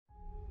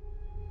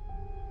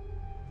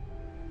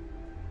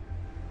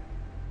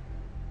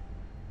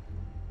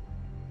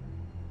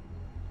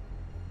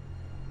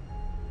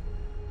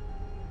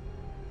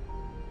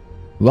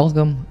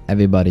Welcome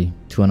everybody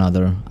to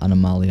another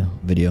Animalia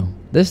video.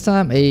 This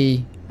time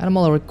a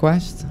Animal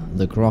request.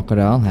 The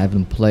Crocodile.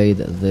 Haven't played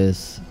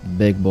this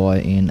big boy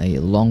in a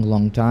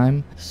long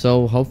time,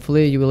 so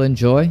hopefully you will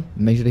enjoy.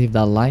 Make sure to hit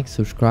that like,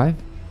 subscribe,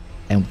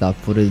 and without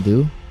further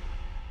ado,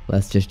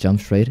 let's just jump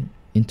straight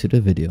into the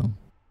video.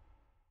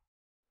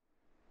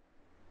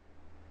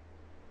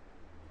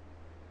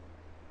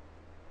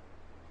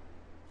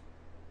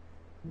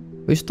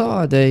 We start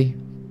our day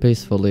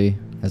peacefully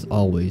as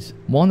always,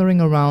 wandering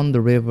around the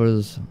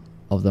rivers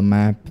of the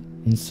map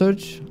in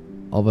search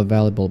of a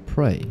valuable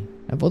prey.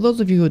 And for those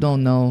of you who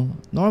don't know,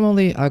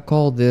 normally I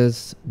call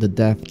this the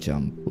death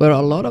jump, where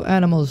a lot of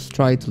animals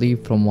try to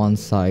leap from one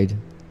side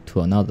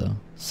to another.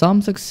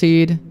 Some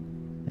succeed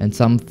and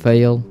some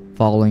fail,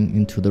 falling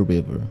into the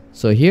river.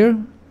 So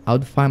here I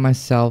would find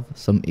myself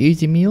some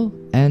easy meal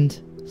and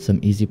some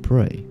easy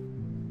prey.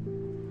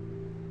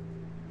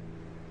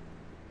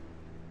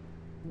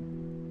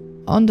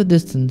 On the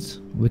distance,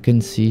 we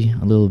can see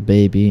a little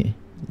baby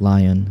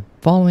lion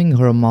following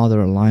her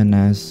mother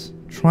lioness,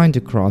 trying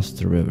to cross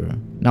the river.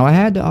 Now I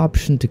had the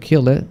option to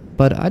kill it,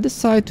 but I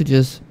decided to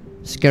just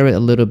scare it a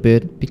little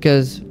bit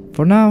because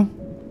for now,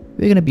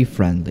 we're gonna be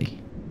friendly.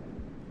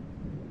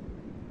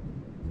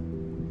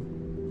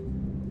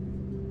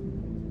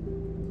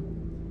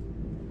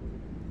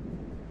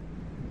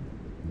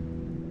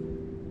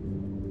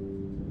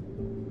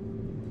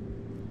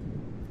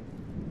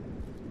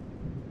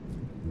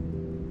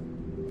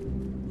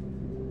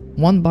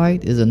 One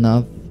bite is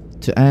enough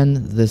to end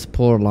this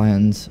poor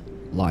lion's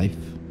life.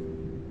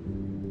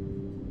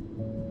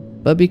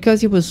 But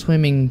because he was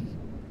swimming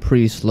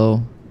pretty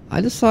slow,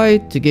 I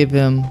decided to give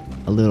him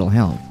a little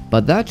help.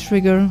 But that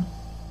triggered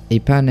a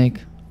panic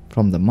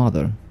from the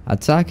mother,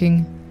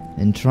 attacking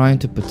and trying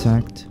to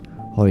protect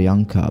her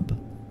young cub.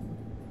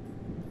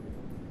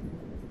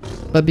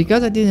 But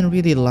because I didn't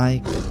really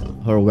like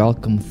her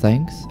welcome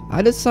thanks,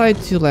 I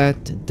decided to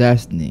let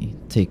Destiny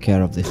take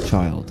care of this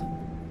child.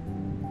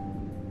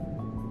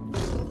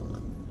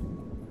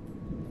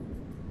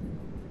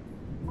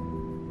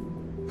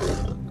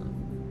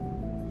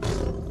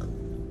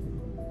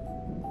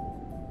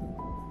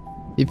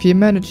 If he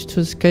managed to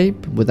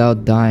escape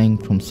without dying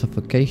from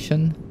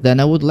suffocation, then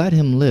I would let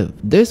him live.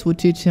 This would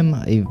teach him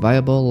a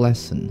valuable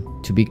lesson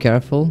to be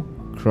careful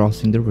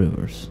crossing the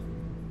rivers.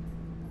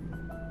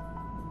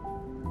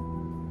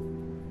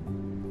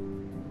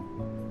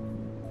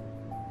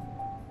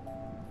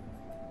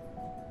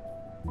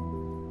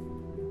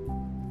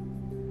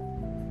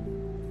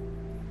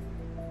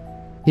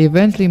 He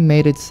eventually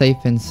made it safe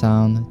and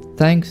sound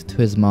thanks to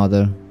his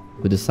mother,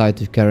 who decided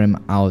to carry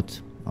him out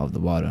of the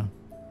water.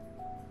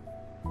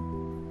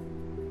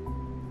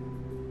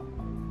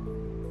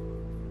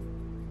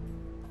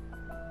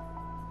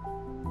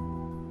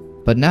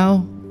 But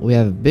now we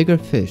have bigger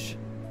fish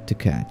to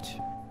catch.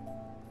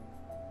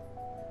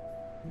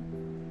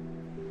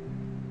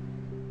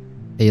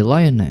 A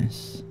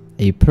lioness,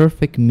 a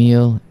perfect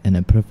meal and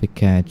a perfect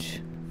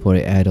catch for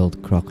an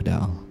adult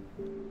crocodile.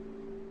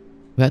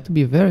 We had to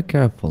be very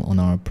careful on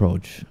our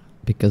approach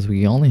because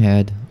we only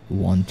had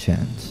one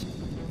chance.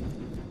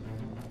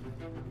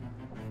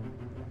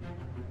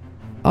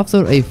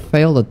 After a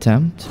failed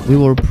attempt, we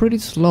were pretty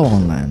slow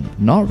on land,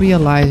 not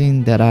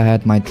realizing that I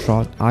had my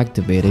trot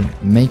activated,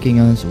 making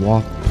us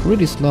walk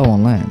pretty slow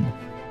on land.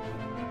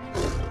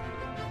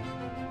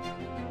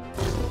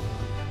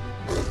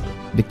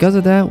 Because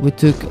of that, we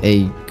took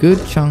a good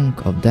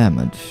chunk of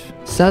damage.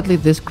 Sadly,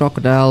 this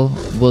crocodile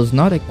was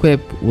not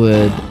equipped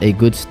with a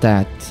good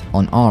stat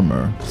on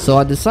armor, so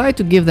I decided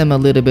to give them a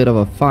little bit of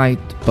a fight,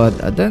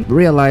 but I then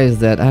realized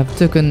that I have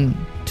taken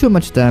too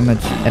much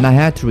damage and I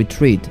had to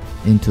retreat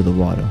into the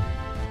water.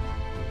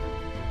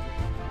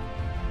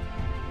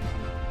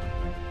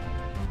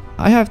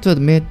 I have to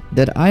admit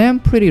that I am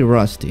pretty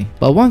rusty,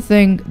 but one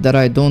thing that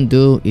I don't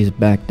do is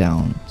back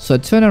down. So I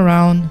turn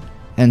around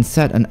and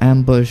set an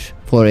ambush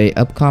for a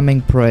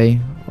upcoming prey,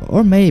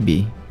 or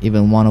maybe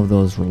even one of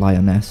those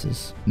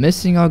lionesses.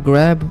 Missing our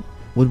grab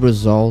would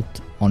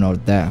result on our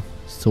death,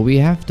 so we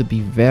have to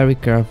be very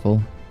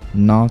careful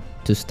not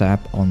to step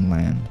on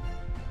land.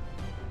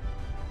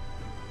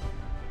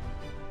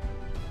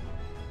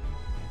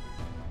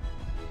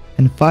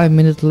 And 5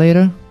 minutes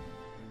later,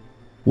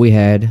 we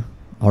had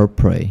our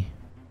prey.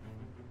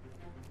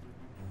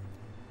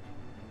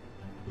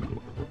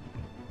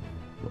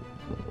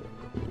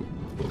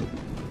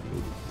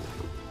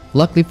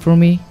 Luckily for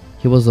me,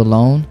 he was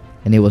alone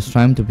and it was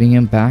time to bring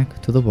him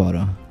back to the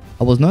water.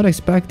 I was not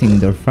expecting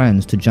their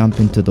friends to jump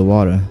into the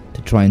water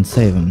to try and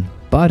save him.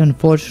 But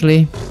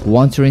unfortunately,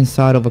 once you're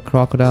inside of a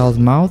crocodile's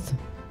mouth,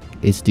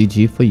 it's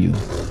GG for you.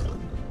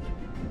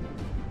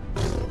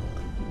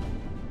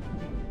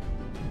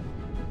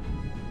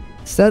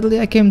 Sadly,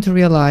 I came to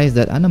realize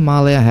that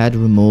Animalia had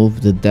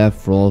removed the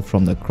death roll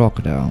from the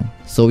crocodile.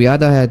 So we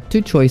either had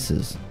two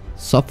choices: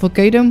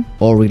 suffocate him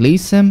or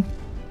release him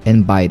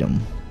and bite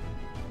him.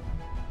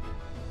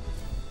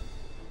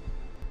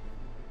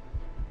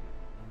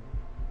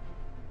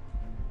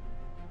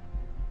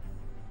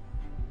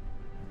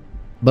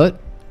 But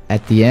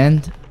At the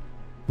end,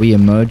 we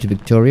emerge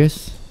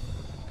victorious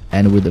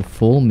and with a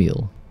full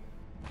meal.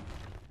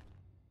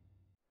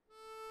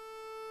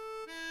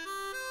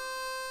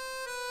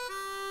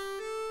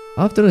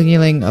 After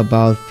healing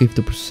about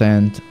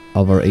 50%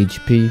 of our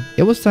HP,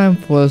 it was time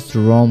for us to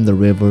roam the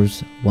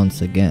rivers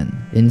once again,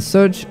 in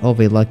search of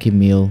a lucky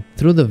meal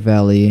through the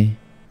Valley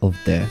of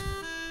Death.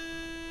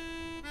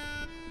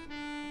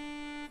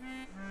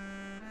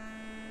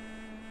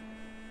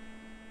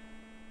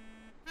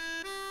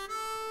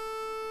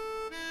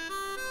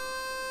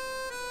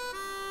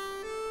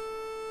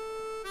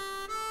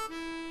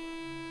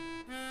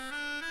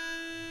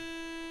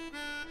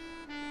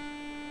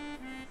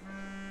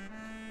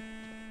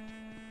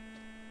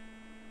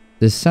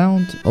 The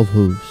sound of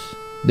hooves.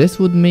 This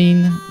would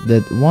mean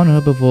that one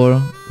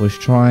herbivore was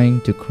trying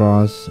to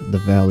cross the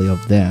Valley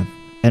of Death,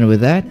 and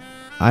with that,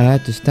 I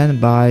had to stand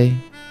by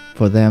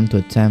for them to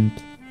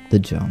attempt the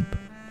jump.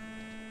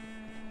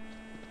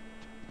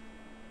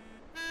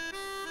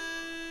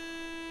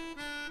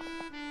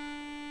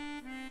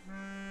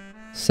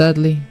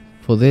 Sadly,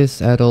 for this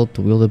adult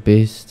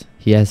wildebeest,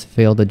 he has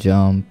failed the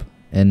jump,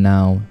 and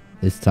now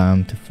it's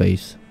time to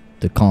face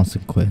the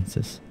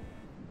consequences.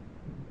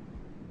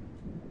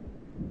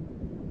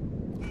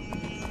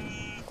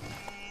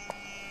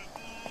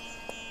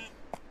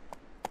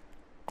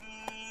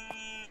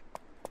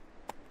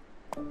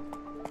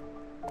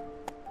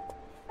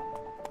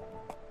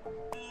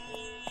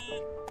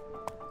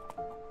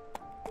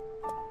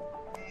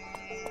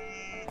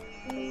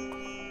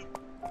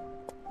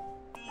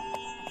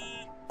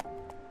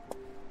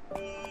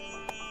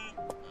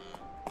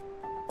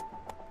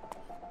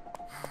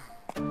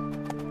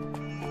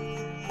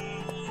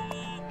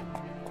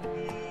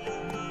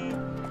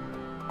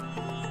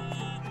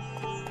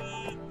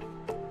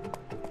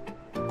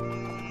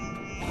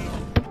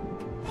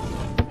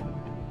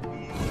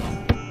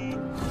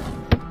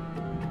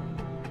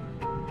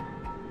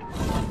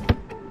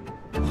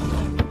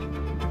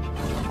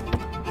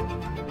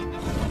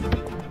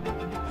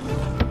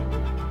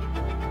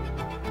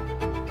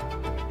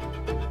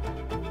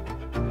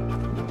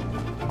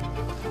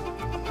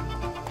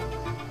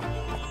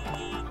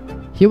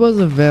 He was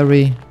a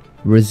very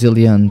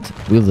resilient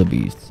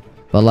wildebeest,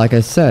 but like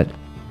I said,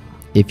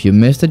 if you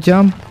miss the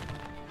jump,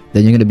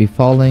 then you're gonna be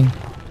falling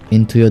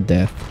into your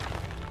death.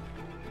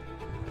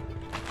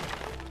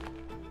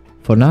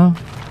 For now,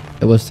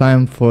 it was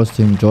time for us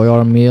to enjoy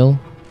our meal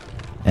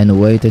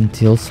and wait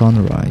until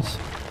sunrise.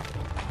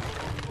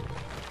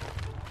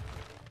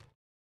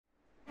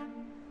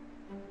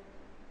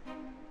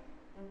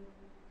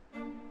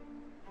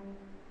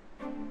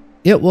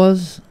 It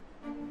was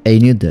a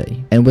new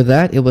day, and with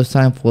that it was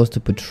time for us to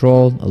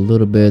patrol a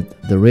little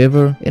bit the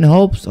river in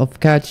hopes of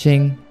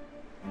catching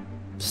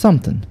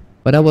something.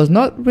 But I was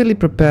not really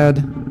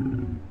prepared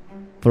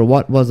for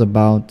what was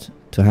about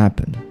to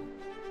happen.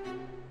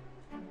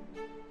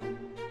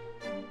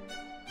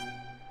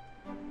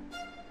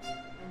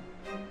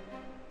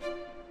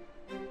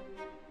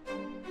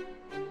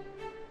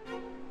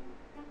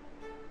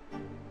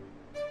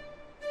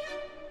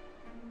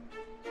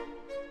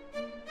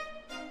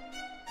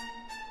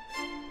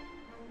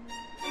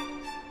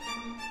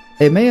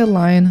 A male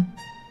lion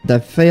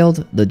that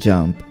failed the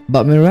jump,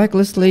 but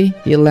miraculously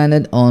he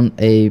landed on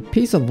a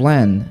piece of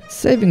land,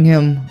 saving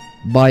him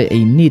by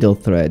a needle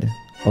thread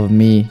of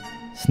me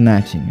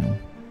snatching him.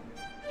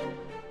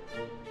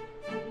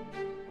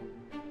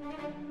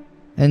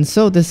 And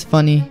so this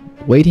funny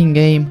waiting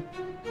game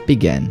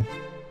began.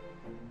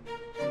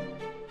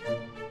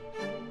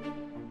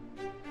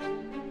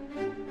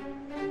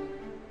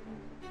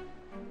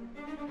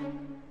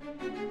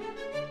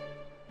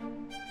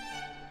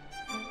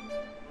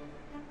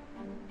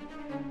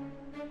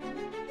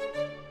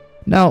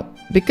 Now,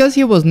 because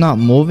he was not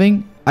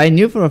moving, I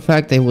knew for a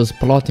fact that he was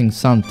plotting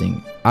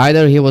something.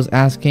 Either he was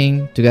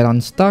asking to get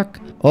unstuck,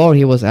 or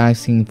he was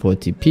asking for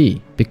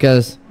TP.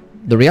 Because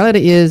the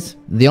reality is,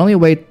 the only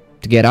way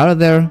to get out of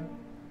there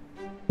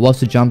was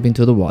to jump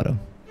into the water.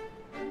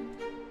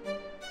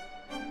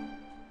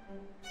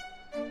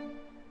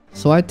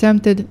 So I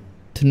attempted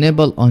to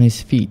nibble on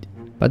his feet,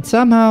 but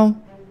somehow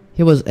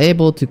he was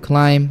able to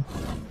climb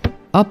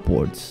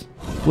upwards,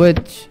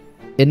 which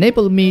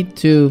enabled me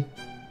to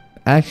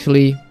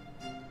actually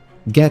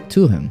get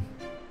to him.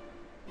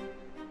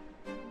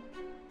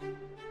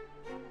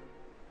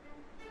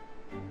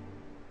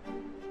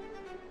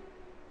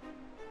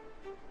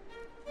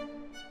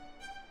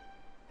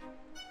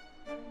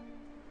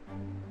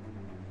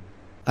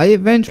 I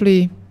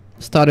eventually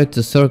started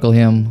to circle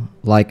him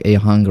like a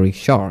hungry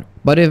shark,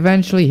 but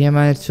eventually he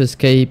managed to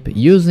escape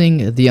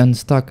using the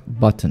unstuck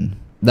button.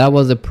 That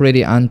was a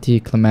pretty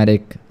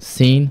anticlimactic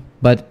scene,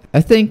 but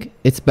I think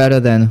it's better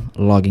than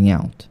logging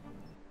out.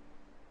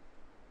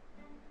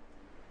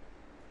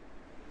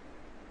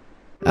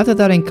 After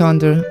that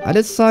encounter, I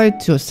decided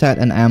to set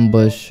an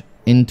ambush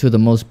into the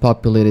most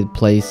populated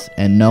place,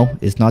 and no,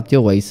 it's not the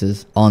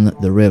oasis, on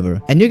the river.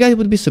 And you guys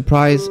would be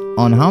surprised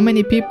on how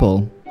many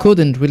people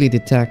couldn't really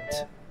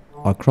detect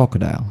our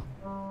crocodile.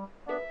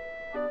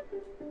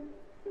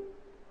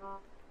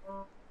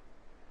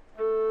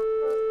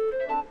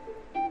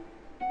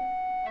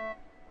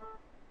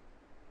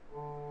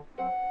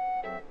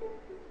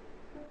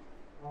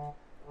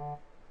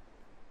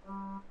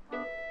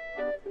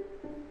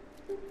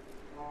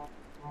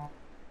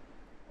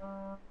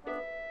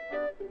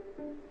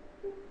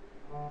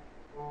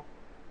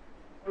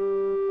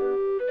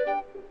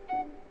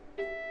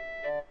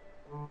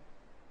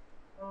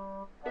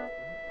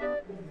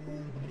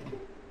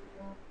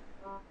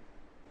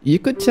 You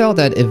could tell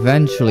that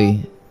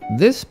eventually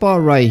this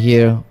spot right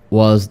here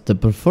was the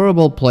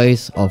preferable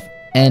place of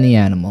any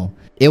animal.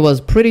 It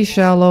was pretty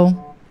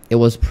shallow, it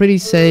was pretty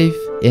safe,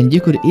 and you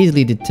could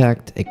easily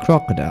detect a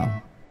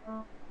crocodile.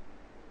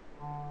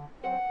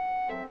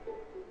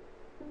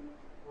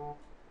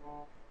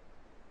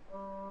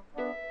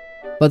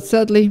 But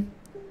sadly,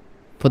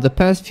 for the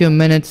past few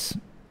minutes,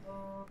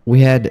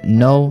 we had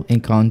no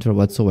encounter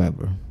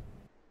whatsoever.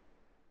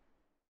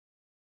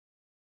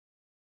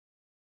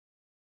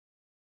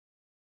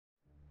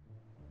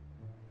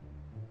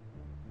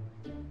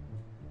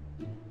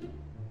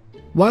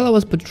 While I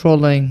was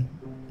patrolling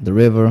the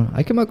river,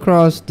 I came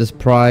across this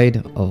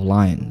pride of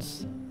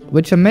lions,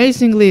 which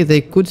amazingly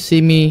they could see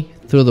me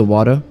through the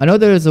water. I know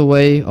there is a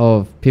way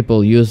of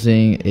people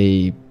using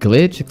a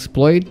glitch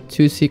exploit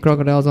to see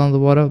crocodiles on the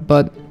water,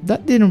 but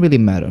that didn't really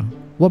matter.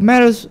 What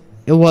matters,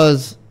 it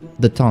was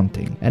the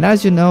taunting. And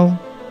as you know,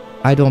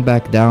 I don't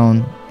back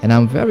down and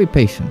I'm very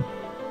patient.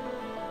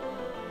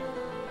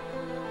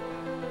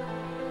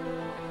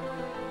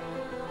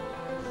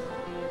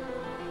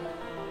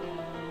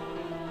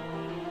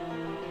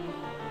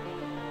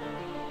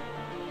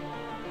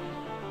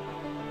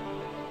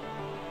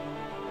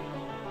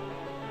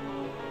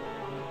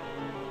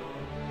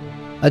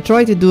 I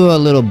tried to do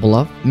a little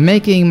bluff,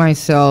 making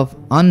myself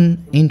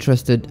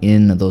uninterested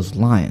in those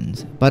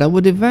lions, but I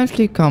would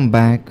eventually come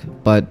back,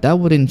 but that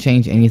wouldn't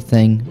change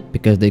anything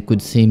because they could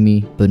see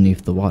me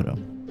beneath the water.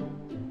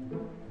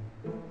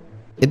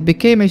 It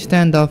became a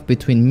standoff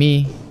between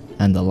me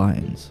and the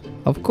lions.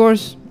 Of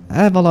course, I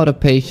have a lot of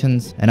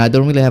patience and I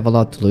don't really have a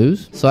lot to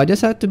lose, so I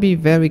just had to be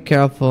very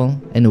careful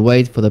and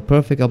wait for the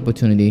perfect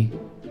opportunity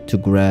to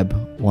grab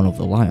one of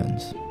the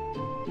lions.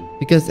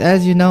 Because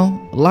as you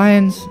know,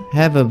 lions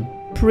have a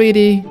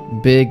pretty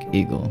big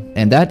ego,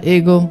 and that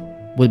ego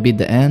would be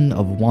the end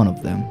of one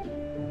of them.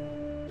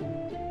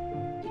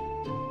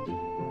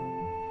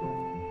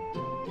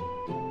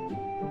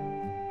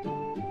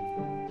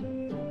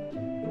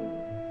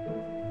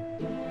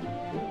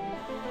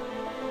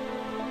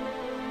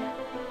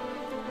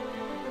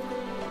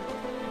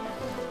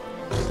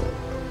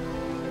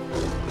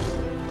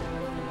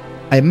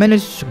 I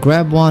managed to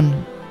grab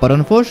one, but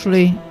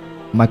unfortunately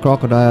my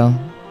crocodile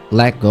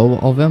let go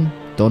of him,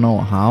 don't know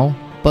how.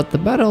 But the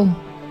battle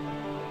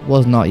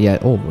was not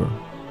yet over.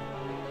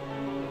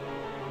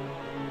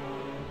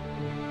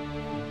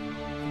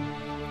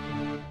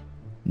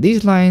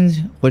 These lions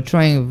were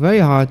trying very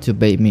hard to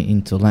bait me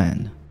into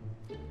land,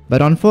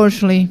 but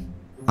unfortunately,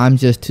 I'm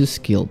just too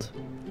skilled.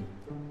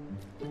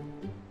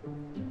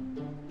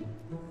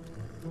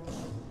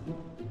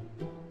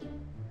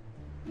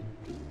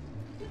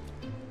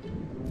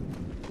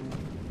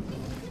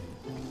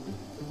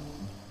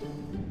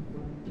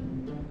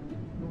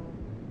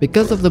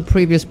 Because of the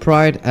previous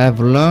pride, I have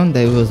learned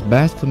that it was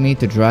best for me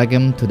to drag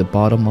him to the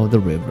bottom of the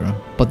river.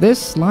 But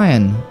this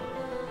lion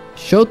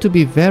showed to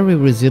be very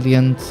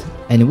resilient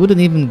and he wouldn't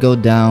even go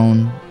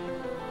down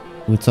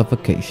with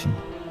suffocation.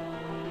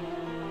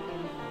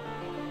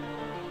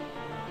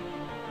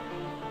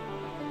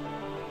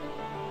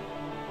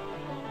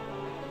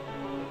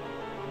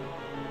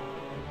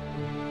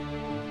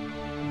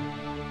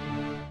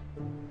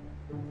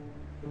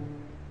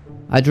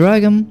 I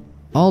drag him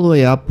all the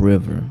way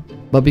upriver.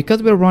 But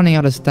because we're running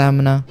out of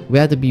stamina, we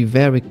had to be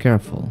very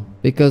careful.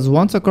 Because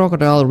once a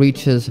crocodile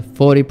reaches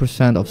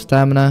 40% of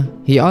stamina,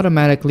 he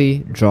automatically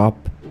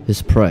drops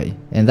his prey.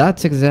 And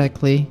that's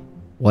exactly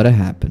what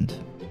happened.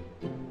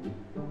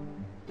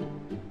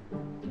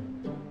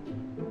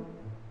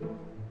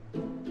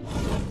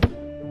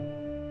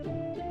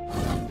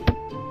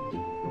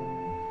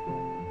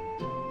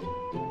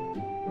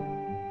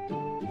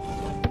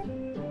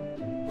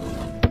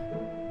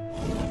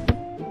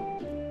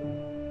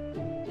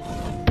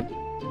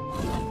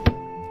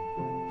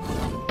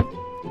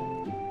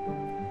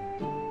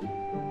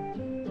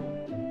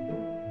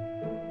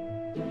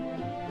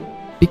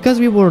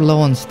 Because we were low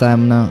on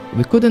stamina,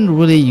 we couldn't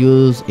really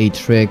use a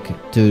trick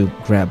to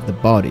grab the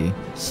body.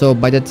 So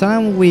by the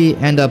time we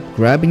end up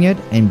grabbing it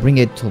and bring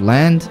it to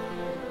land,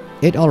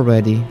 it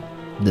already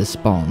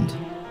despawned.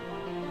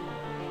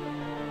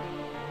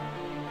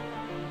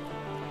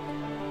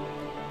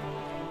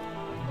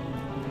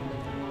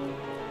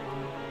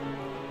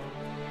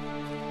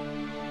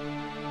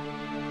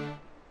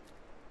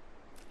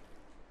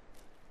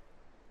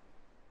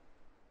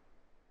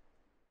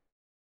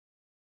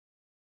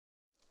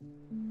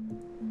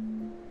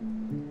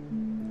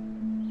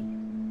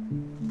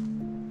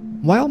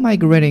 While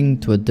migrating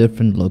to a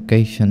different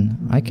location,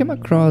 I came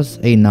across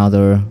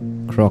another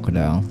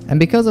crocodile. And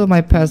because of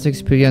my past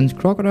experience,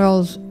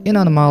 crocodiles in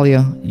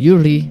Animalia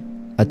usually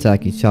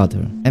attack each other.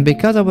 And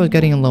because I was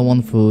getting low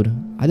on food,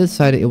 I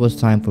decided it was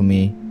time for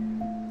me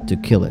to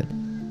kill it.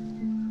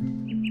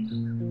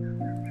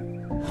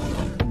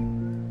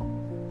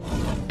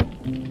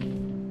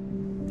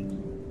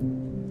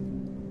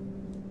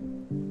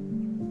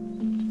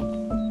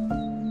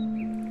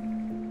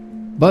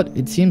 But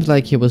it seems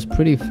like he was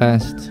pretty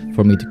fast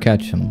for me to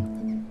catch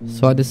him,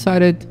 so I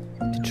decided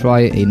to try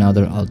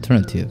another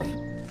alternative.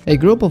 a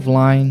group of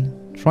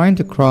lion trying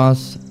to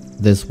cross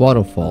this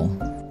waterfall.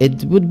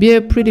 It would be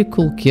a pretty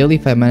cool kill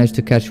if I managed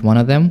to catch one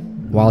of them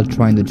while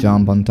trying to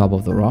jump on top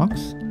of the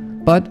rocks.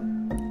 But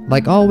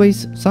like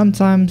always,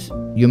 sometimes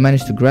you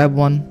manage to grab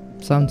one,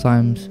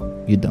 sometimes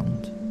you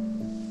don't.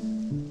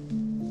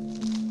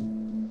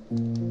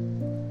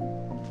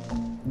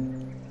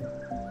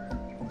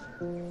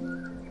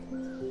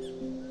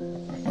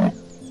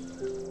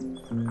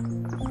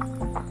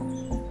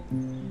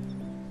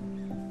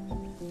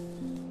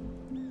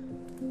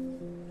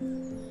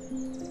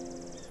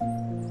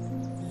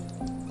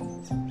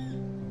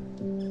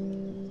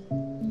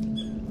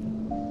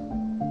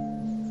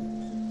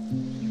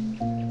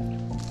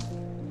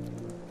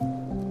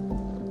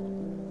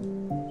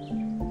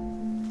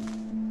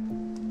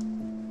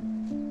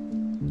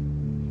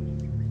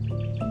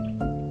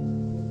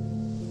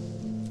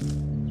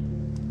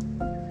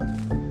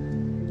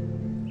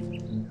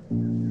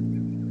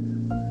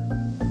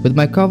 With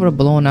my cover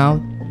blown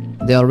out,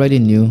 they already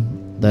knew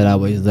that I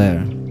was there.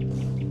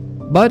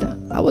 But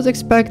I was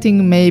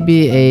expecting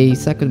maybe a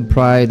second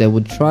pride that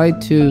would try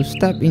to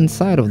step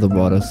inside of the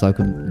water so I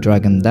could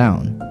drag him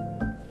down.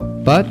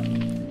 But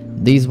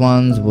these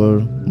ones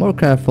were more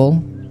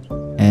careful,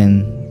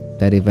 and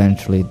that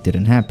eventually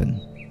didn't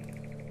happen.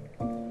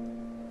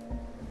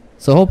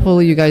 So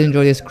hopefully you guys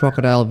enjoyed this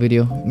crocodile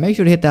video. Make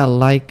sure to hit that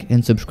like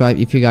and subscribe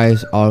if you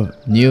guys are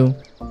new.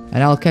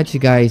 And I'll catch you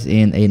guys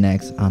in a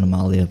next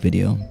Animalia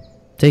video.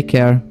 Take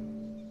care.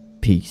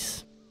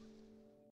 Peace.